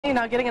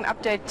Now getting an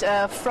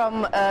update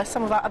from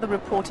some of our other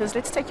reporters.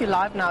 Let's take you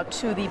live now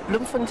to the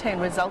Bloemfontein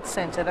Results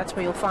Centre. That's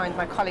where you'll find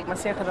my colleague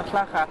Masego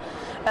Rahlaga.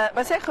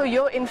 Masego,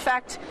 you're in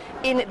fact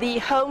in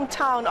the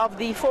hometown of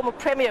the former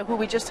Premier who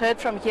we just heard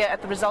from here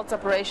at the Results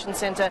Operations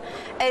Centre,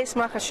 Ace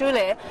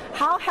Magashule.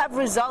 How have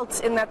results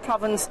in that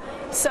province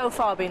so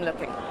far been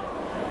looking?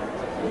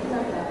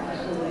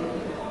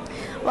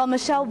 Well,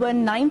 Michelle, we're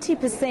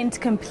 90%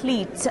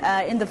 complete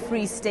in the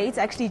Free State,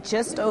 actually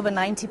just over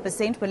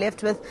 90%. We're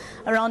left with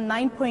around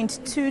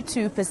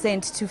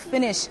 9.22% to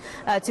finish,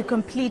 to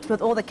complete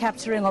with all the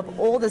capturing of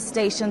all the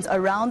stations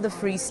around the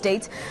Free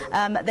State.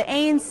 The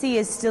ANC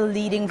is still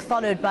leading,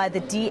 followed by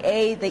the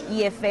DA, the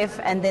EFF,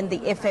 and then the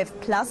FF+.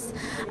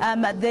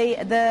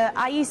 The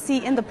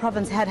IEC in the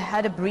province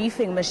had a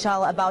briefing,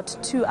 Michelle, about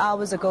 2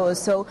 hours ago or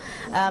so,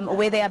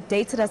 where they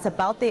updated us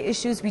about their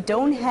issues. We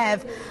don't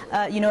have,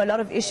 a lot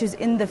of issues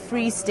in the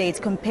Free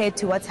State compared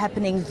to what's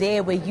happening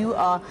there where you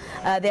are.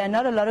 There are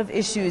not a lot of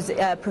issues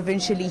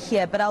provincially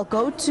here, but I'll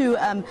go to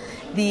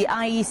the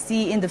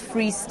IEC in the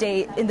Free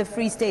State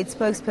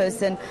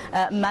spokesperson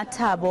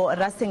Matabo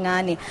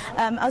Rasingani.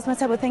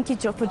 Matabo, thank you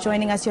for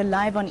joining us. You're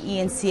live on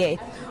eNCA.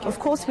 Of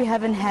course, we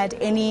haven't had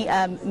any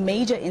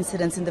major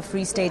incidents in the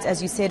Free State,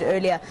 as you said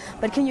earlier,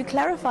 but can you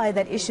clarify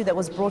that issue that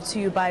was brought to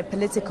you by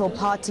political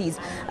parties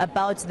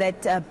about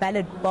that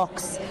ballot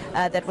box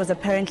that was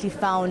apparently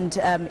found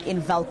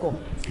in Valco?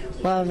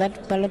 Well,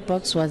 that ballot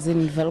box was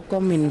in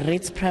Welkom in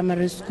Ritz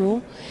Primary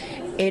School.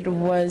 It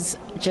was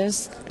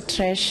just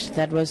trash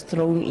that was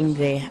thrown in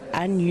there,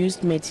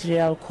 unused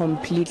material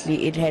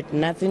completely. It had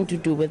nothing to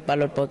do with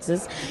ballot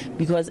boxes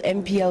because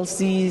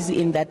MPLCs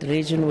in that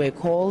region were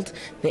called,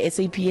 the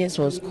SAPS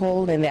was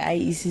called, and the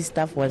IEC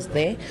staff was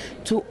there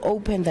to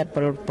open that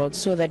ballot box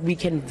so that we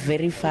can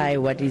verify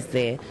what is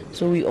there.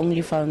 So we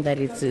only found that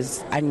it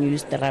is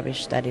unused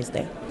rubbish that is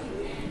there.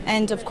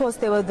 And of course,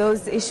 there were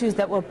those issues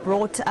that were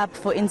brought up,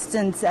 for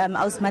instance,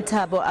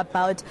 Matabo,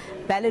 about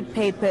ballot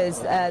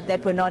papers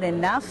that were not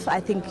enough. I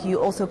think you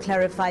also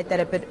clarified that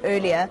a bit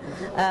earlier.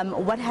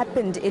 What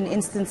happened in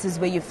instances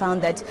where you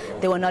found that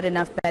there were not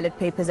enough ballot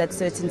papers at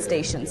certain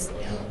stations?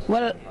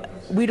 Well,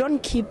 we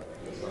don't keep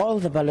all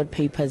the ballot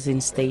papers in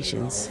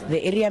stations.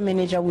 The area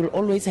manager will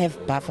always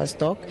have buffer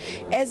stock.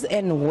 As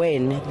and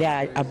when they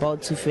are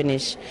about to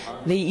finish,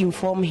 they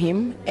inform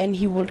him and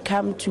he will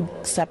come to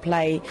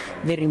supply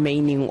the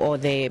remaining or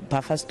the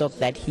buffer stock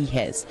that he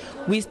has.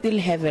 We still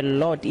have a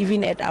lot.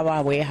 Even at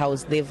our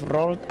warehouse, they've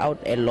rolled out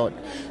a lot.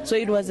 So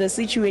it was a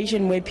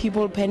situation where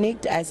people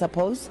panicked, I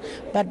suppose,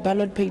 but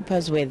ballot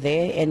papers were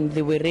there and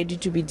they were ready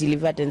to be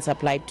delivered and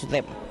supplied to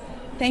them.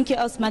 Thank you,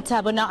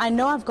 Matabo. Now, I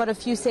know I've got a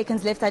few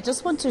seconds left. I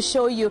just want to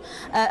show you,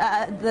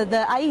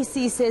 the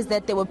IEC says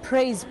that they were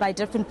praised by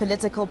different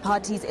political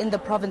parties in the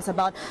province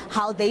about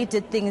how they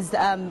did things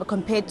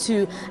compared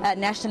to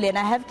nationally. And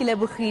I have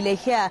Kilebukhile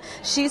here.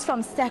 She's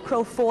from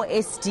Sacro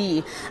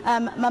 4SD.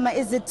 Mama,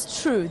 is it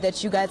true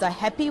that you guys are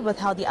happy with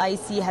how the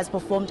IEC has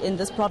performed in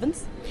this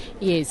province?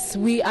 Yes,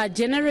 we are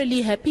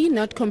generally happy,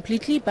 not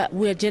completely, but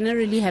we are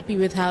generally happy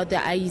with how the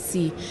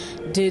IEC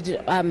did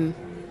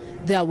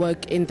their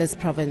work in this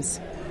province.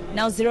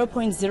 Now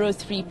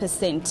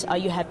 0.03%, are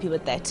you happy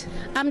with that?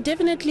 I'm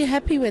definitely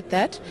happy with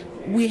that.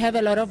 We have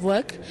a lot of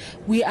work.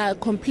 We are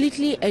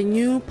completely a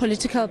new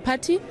political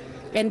party,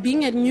 and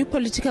being a new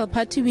political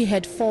party, we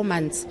had 4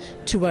 months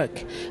to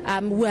work.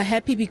 We're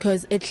happy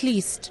because at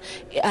least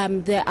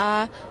there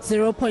are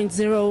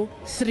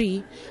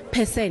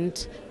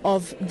 0.03%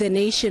 of the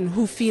nation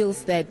who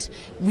feels that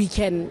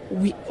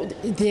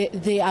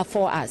they are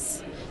for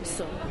us.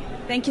 So.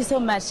 Thank you so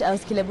much,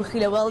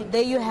 Kilebukhile. Well,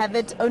 there you have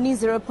it, only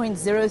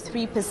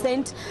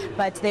 0.03%,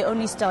 but they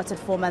only started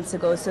 4 months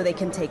ago, so they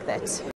can take that.